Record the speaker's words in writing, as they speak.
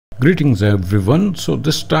Greetings everyone. So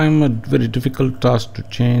this time a very difficult task to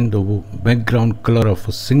change the background color of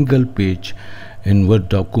a single page in Word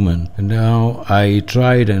document. And now I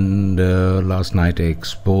tried, and last night I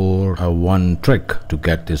explored one trick to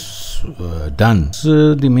get this done. It's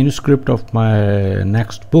the manuscript of my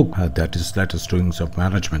next book, that is Letters to Wings of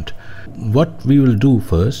Management. What we will do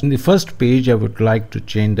first, in the first page I would like to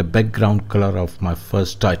change the background color of my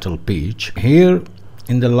first title page. Here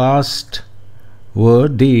in the last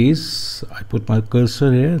word days, I put my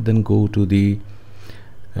cursor here, then go to the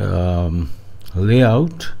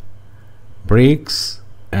layout, breaks,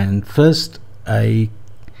 and first I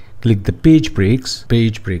click the page breaks.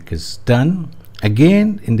 Page break is done.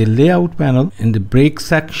 Again, in the layout panel, in the break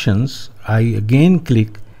sections, I again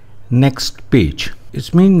click next page.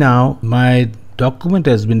 It means now my document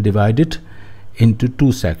has been divided into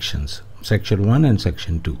two sections, section 1 and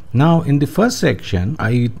section 2. Now in the first section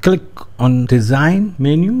I click on design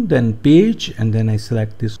menu, then page, and then I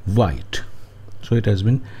select this white, so it has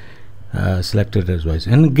been selected as white.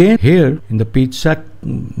 And again here in the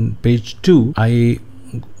page 2 I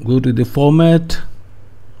go to the format,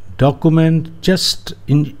 document, just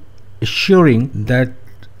ensuring that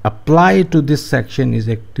apply to this section is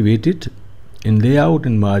activated in layout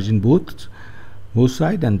and margin both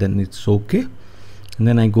side, and then it's okay. And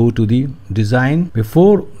then I go to the design.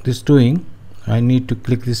 Before this doing, I need to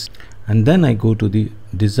click this, and then I go to the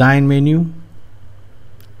design menu,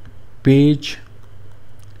 page,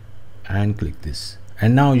 and click this.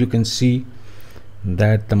 And now you can see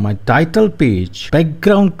that my title page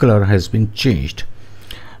background color has been changed.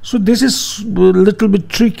 So this is a little bit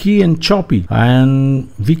tricky and choppy, and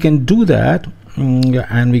we can do that,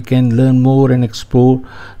 and we can learn more and explore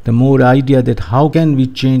the more idea that how can we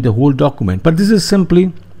change the whole document. But this is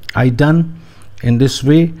simply I done in this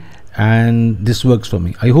way, and this works for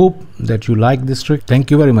me. I hope that you like this trick. Thank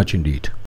you very much indeed.